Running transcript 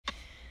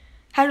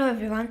Hello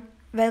everyone,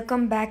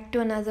 welcome back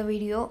to another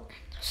video.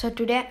 So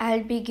today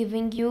I'll be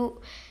giving you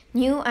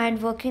new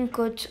and working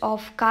codes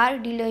of car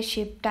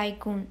dealership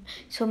Tycoon.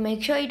 So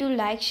make sure you do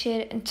like,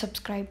 share and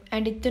subscribe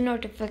and hit the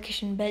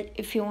notification bell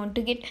if you want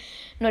to get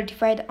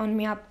notified on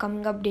my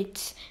upcoming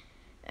updates.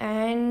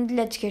 And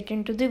let's get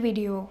into the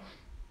video.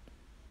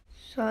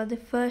 So the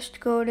first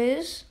code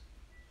is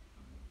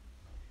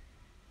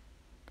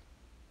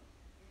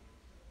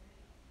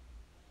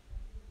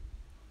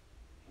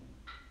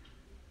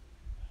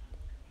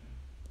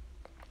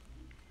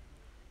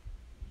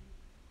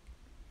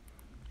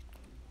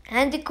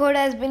and the code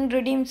has been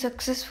redeemed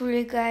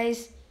successfully,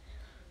 guys.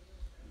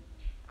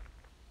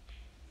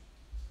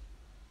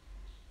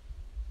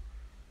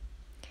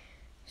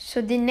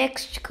 So the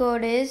next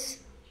code is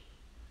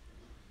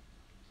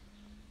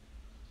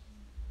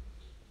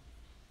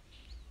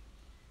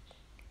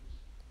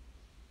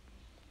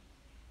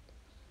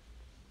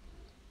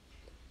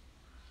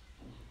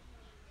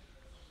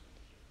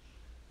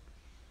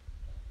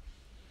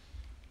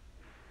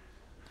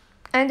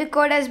and the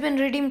code has been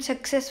redeemed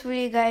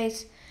successfully,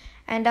 guys.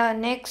 And our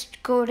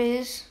next code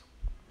is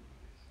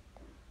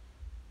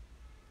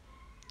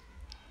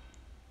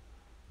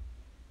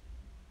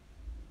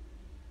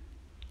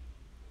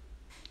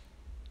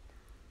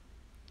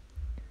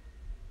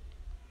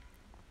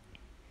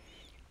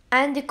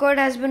and the code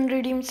has been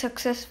redeemed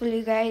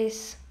successfully,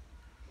 guys.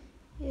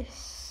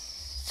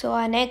 Yes. So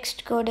our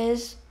next code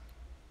is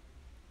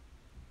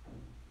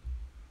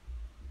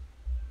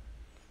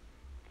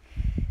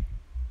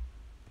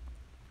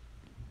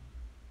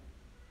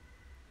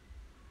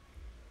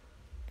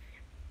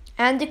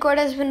and the code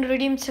has been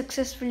redeemed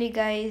successfully,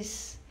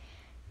 guys.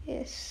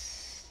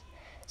 Yes.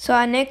 So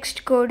our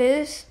next code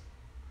is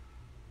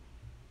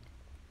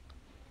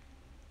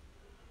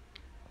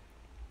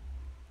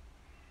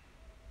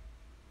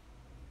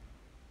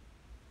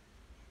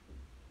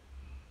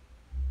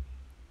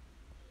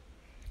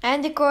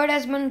and the code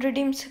has been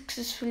redeemed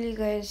successfully,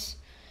 guys.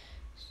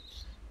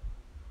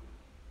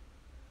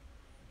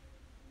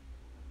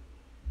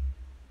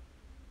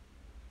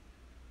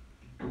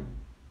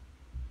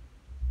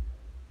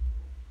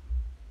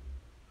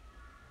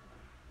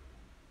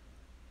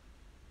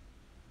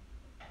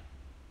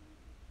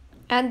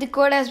 And the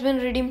code has been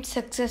redeemed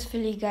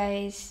successfully,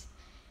 guys.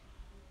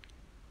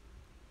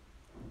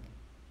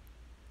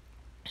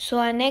 So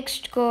our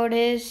next code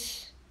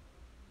is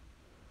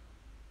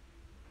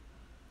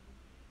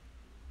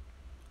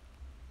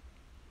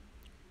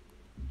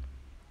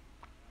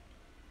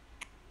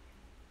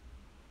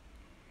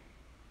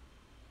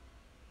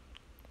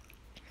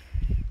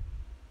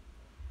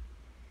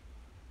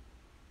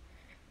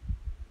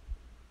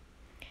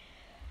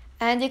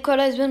and the code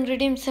has been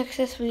redeemed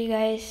successfully,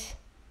 guys.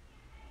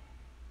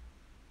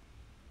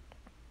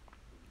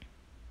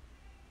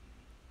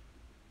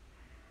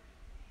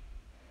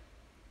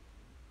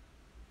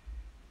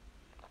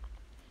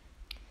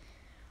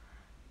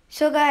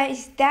 So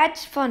guys,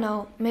 that's for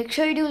now. Make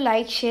sure you do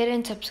like, share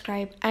and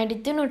subscribe and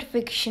hit the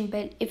notification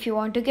bell if you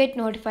want to get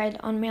notified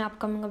on my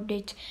upcoming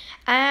updates.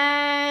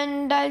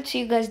 And I'll see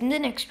you guys in the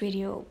next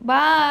video.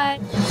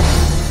 Bye.